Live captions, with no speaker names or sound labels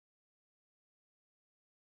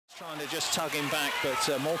Trying to just tug him back, but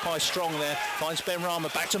Maupay strong there. Finds Benrahma,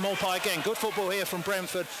 back to Maupay again. Good football here from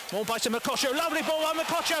Brentford. Maupay to Mokotjo, lovely ball by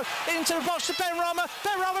Mokotjo. Into the box to Benrahma.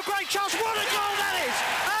 Benrahma, great chance. What a goal that is!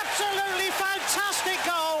 Absolutely fantastic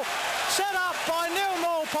goal. Set up by Neil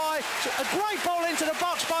Maupay. A great ball into the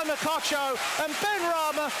box by Mokotjo. And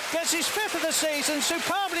Benrahma gets his 5th of the season.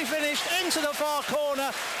 Superbly finished into the far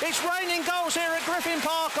corner. It's raining goals here at Griffin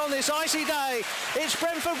Park on this icy day. It's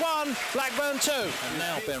Brentford 1, Blackburn 2. And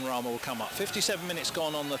now Benrahma will come up. 57 minutes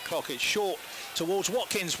gone on the clock. It's short towards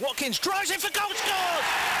Watkins. Watkins drives it for goal, scores!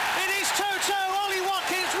 It is 2-2. Ollie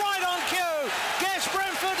Watkins right on cue. Gets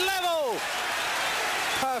Brentford level.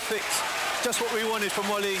 Perfect. Just what we wanted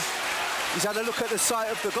from Ollie. He's had a look at the site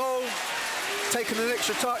of the goal, taken an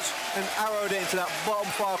extra touch and arrowed it into that bottom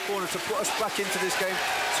far corner to put us back into this game.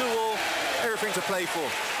 2-2, everything to play for.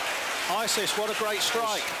 Isis, what a great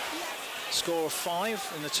strike. Score of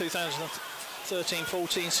 5 in the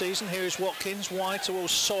 2013-14 season. Here is Watkins, wide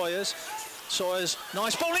towards Sawyers. Sawyers,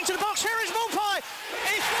 nice ball into the box. Here is Maupay.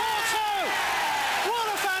 It's 4-2. What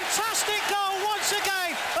a fantastic goal once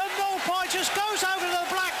again. And Maupay just goes over to the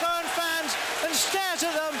Blackburn fans and stares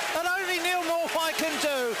at them, and only Neil Maupay can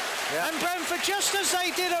do. Yeah. And Brentford, just as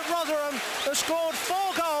they did at Rotherham, have scored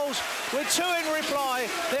 4 goals with 2 in reply.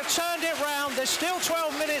 They've turned it round. There's still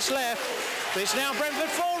 12 minutes left. It's now Brentford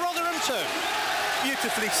 4, Rotherham 2.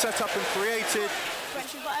 Beautifully set up and created.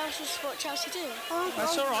 Brentford, what else does Sport Chelsea do?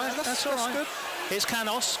 That's all right. That's all right. Good. Here's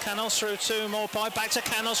Canos. Canos through to Maupay. Back to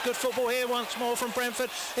Canos. Good football here once more from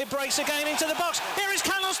Brentford. It breaks again into the box. Here is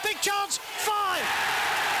Canos. Big chance. 5.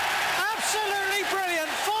 Absolutely brilliant.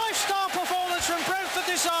 5-star performance from Brentford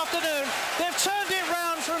this afternoon. They've turned it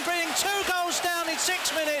round from being 2 goals down in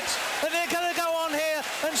 6 minutes, and they're going to go on here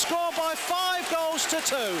and score by 5 goals to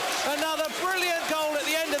 2. Another brilliant goal at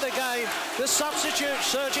the end of the game. The substitute,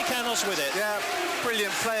 Sergi Canos, with it. Yeah,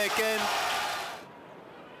 brilliant play again.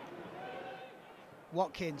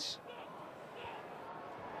 Watkins.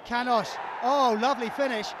 Canos. Oh, lovely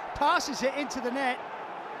finish. Passes it into the net.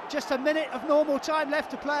 Just a minute of normal time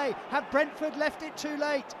left to play. Have Brentford left it too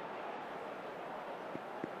late?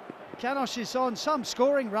 Canos is on some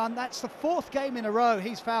scoring run. That's the 4th game in a row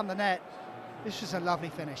he's found the net. This was a lovely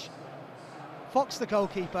finish. Fox, the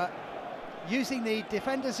goalkeeper, using the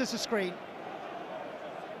defenders as a screen.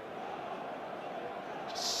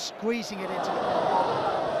 Just squeezing it into the...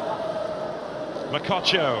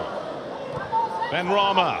 Mokotjo.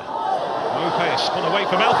 Benrahma. Maupay spun away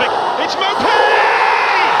from Elphick. It's Maupay!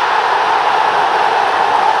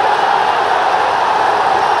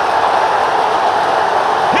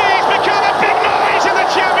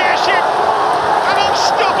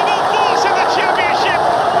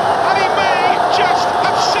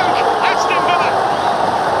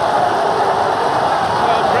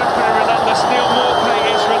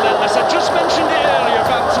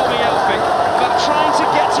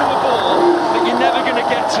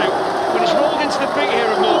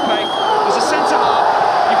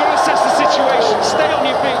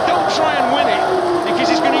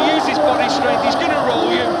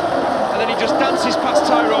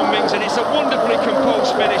 And it's a wonderfully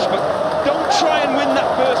composed finish, but don't try and win that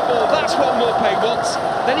first ball. That's what Maupay wants.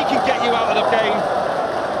 Then he can get you out of the game.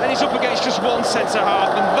 Then he's up against just one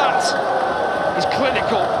centre-half, and that is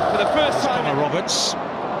clinical for the first time. Roberts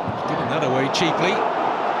giving that away cheaply.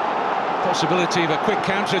 Possibility of a quick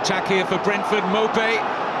counter-attack here for Brentford. Maupay.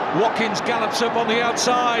 Watkins gallops up on the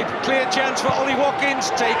outside. Clear chance for Ollie Watkins.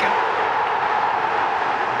 Taken.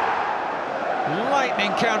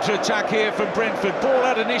 Lightning counter-attack here from Brentford. Ball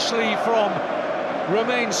out initially from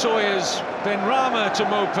Romain Sawyers. Benrahma to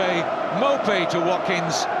Maupay. Maupay to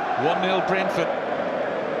Watkins. 1-0 Brentford.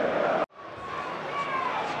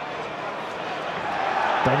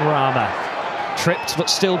 Benrahma tripped but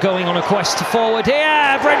still going on a quest to forward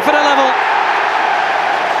here. Brentford are level.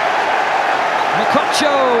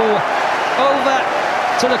 Mokotjo over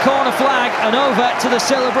to the corner flag and over to the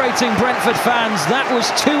celebrating Brentford fans. That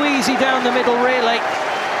was too easy down the middle, really.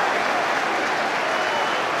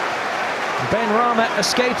 Benrahma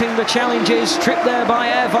escaping the challenges, tripped there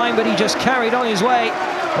by Irvine, but he just carried on his way.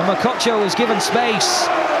 And Mokotjo was given space.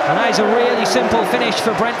 And that is a really simple finish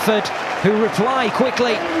for Brentford, who reply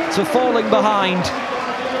quickly to falling behind.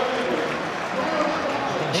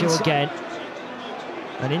 Again.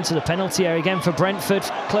 And into the penalty area again for Brentford.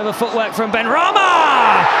 Clever footwork from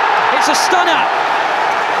Benrahma! It's a stunner!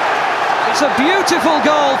 It's a beautiful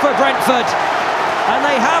goal for Brentford. And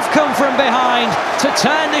they have come from behind to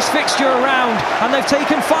turn this fixture around. And they've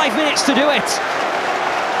taken 5 minutes to do it.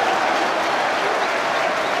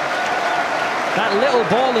 That little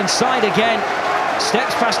ball inside again.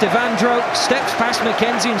 Steps past Evandro, steps past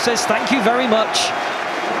Mackenzie and says thank you very much.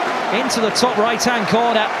 Into the top right-hand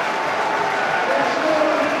corner.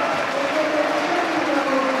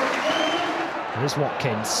 Here's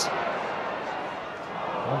Watkins.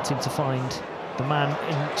 Wanting to find the man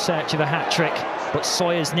in search of a hat-trick. But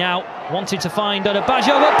Sawyer's now wanting to find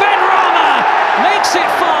Adebayo. But Benrahma makes it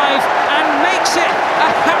 5 and makes it a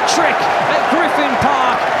hat-trick at Griffin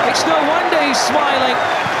Park. It's no wonder he's smiling.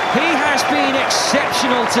 He has been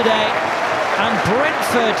exceptional today, and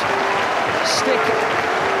Brentford stick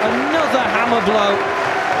another hammer blow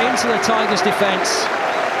into the Tigers' defence.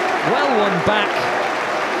 Well won back,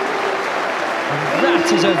 and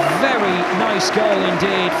that is a very nice goal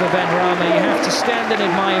indeed for Benrahma. You have to stand and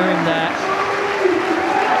admire him there.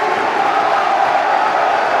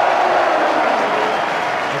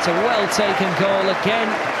 It's a well-taken goal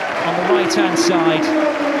again on the right-hand side.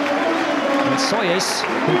 And Sawyers,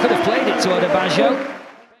 who could have played it to Adebayo,